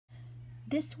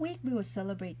This week we will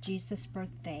celebrate Jesus'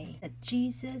 birthday. That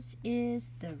Jesus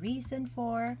is the reason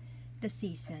for the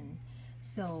season.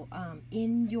 So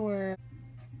in your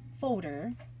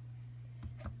folder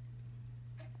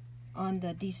on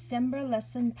the December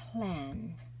lesson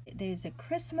plan, there's a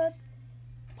Christmas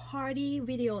party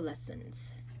video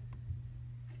lessons.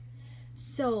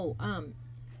 So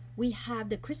we have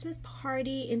the Christmas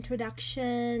party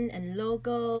introduction and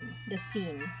logo, the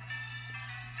scene.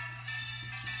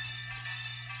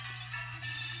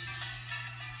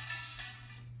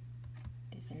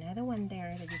 There's another one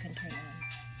there that you can turn on.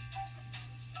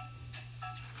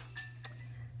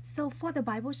 So for the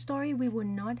Bible story, we will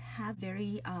not have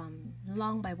very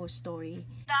long Bible story.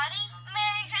 Daddy,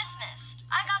 Merry Christmas!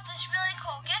 I got this really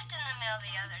cool gift in the mail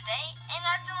the other day, and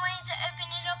I've been waiting to open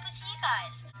it up with you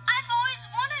guys. I've always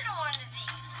wanted one of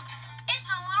these. It's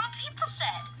a little people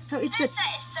set. So This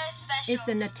set is so special. It's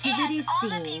a nativity it has all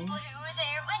the scene, people who were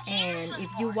there when Jesus and was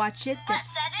if you born. watch it,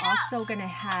 Let's that's set it also up. gonna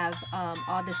have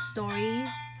all the stories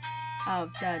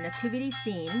of the nativity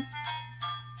scene.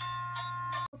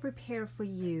 Prepare for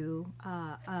you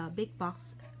a big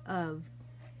box of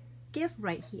gift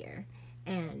right here,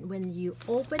 and when you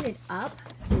open it up,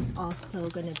 it's also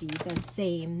gonna be the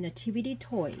same nativity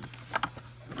toys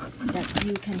that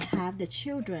you can have the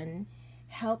children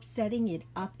help setting it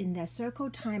up in their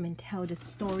circle time and tell the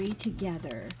story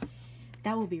together.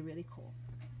 That will be really cool.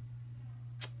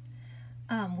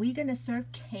 We're gonna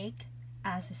serve cake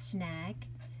as a snack,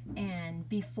 and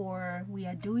before we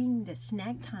are doing the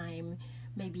snack time,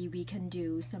 maybe we can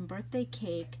do some birthday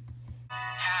cake.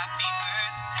 Happy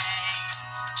birthday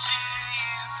to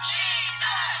you,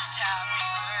 Jesus! Happy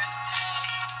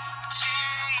birthday to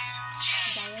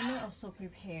you, Jesus! Diana also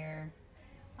prepare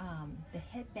the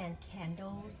headband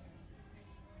candles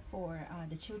for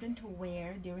the children to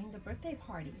wear during the birthday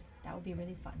party. That would be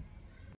really fun.